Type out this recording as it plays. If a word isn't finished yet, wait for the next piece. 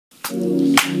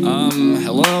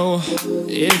Hello,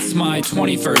 it's my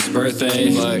 21st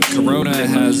birthday, but Corona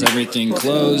has everything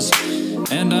closed,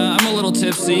 and I'm a little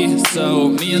tipsy, so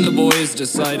me and the boys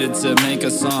decided to make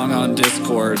a song on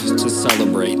Discord to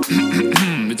celebrate.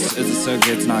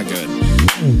 It's not good.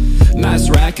 Nice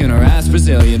rack in her ass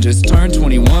Brazilian, just turned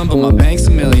 21, but my bank's a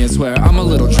million. Swear I'm a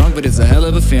little drunk, but it's a hell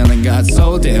of a feeling. Got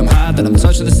so damn high that I'm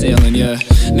touching the ceiling, yeah.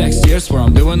 Next year, swear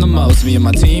I'm doing the most. Me and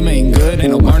my team ain't good,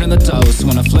 ain't no burning the toast.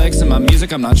 When I flex in my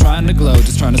music, I'm not trying to glow,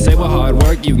 just trying to say with hard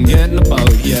work you can get in the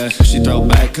boat, yeah. She throw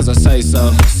back cause I say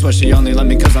so, swear she only let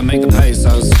me cause I make the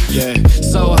pesos, yeah.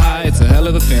 So high, it's a hell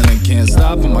of a feeling. Can't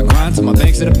stop on my grind till my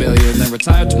bank's at a billion. Then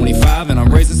retire 25 and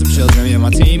I'm raising some children. Me and my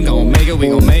team gon' make it, we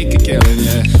gon' make a killing,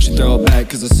 yeah. She throw it back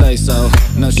cause I say so,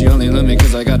 no she only let me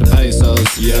cause I got the pesos,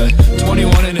 yeah.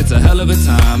 21 and it's a hell of a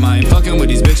time. I ain't fucking with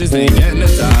these bitches, they ain't getting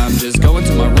a dime. Just go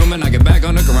into my room and I get back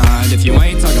on the grind. If you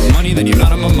ain't talking money then you're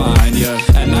not on my mind, yeah.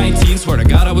 At 19, swear to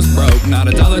God I was broke, not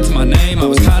a dollar to my name, I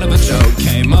was kind of a joke.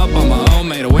 Came up on my own,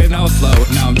 made a wave, now afloat.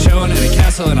 Now I'm chilling in a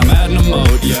castle and I'm adding a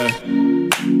mode, yeah.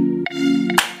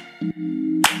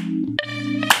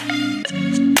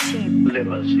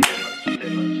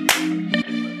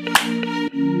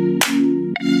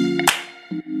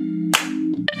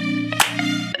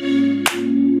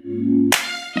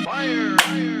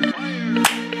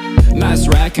 Nice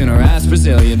rack in her ass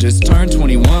Brazilian, just turned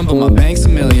 21, but my bank's a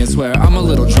million. Swear I'm a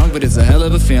little drunk, but it's a hell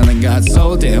of a feeling. Got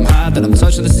so damn high that I'm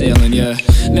touching the ceiling, yeah.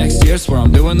 Next year, swear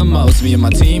I'm doing the most. Me and my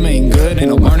team ain't good, ain't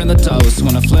no burning the toast.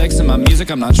 When I flex in my music,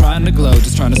 I'm not trying to glow,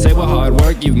 just trying to say with hard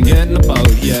work you can get in the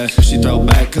boat, yeah. She throw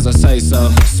back cause I say so,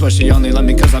 swear she only let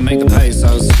me cause I make the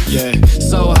pesos, yeah.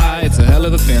 So high, it's a hell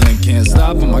of a feeling. Can't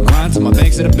stop on my grind till my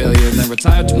bank's at a billion. Then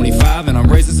retire 25 and I'm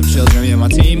raising some children. Me and my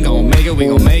team gon' make it, we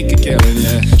gon' make a killing,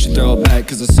 yeah. She throw it back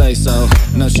cause I say so,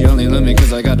 no she only let me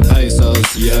cause I got the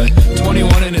pesos, yeah.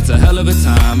 21 and it's a hell of a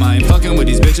time. I ain't fucking with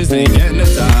these bitches, they ain't getting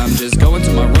a dime. Just go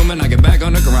into my room and I get back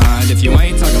on the grind. If you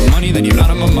ain't talking money then you're not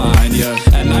on my mind, yeah.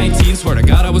 At 19, swear to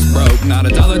God I was broke, not a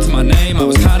dollar to my name, I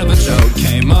was kind of a joke.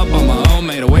 Came up on my own,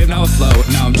 made a wave, now afloat.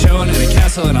 Now I'm chilling in a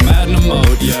castle and I'm adding a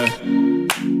mode, yeah.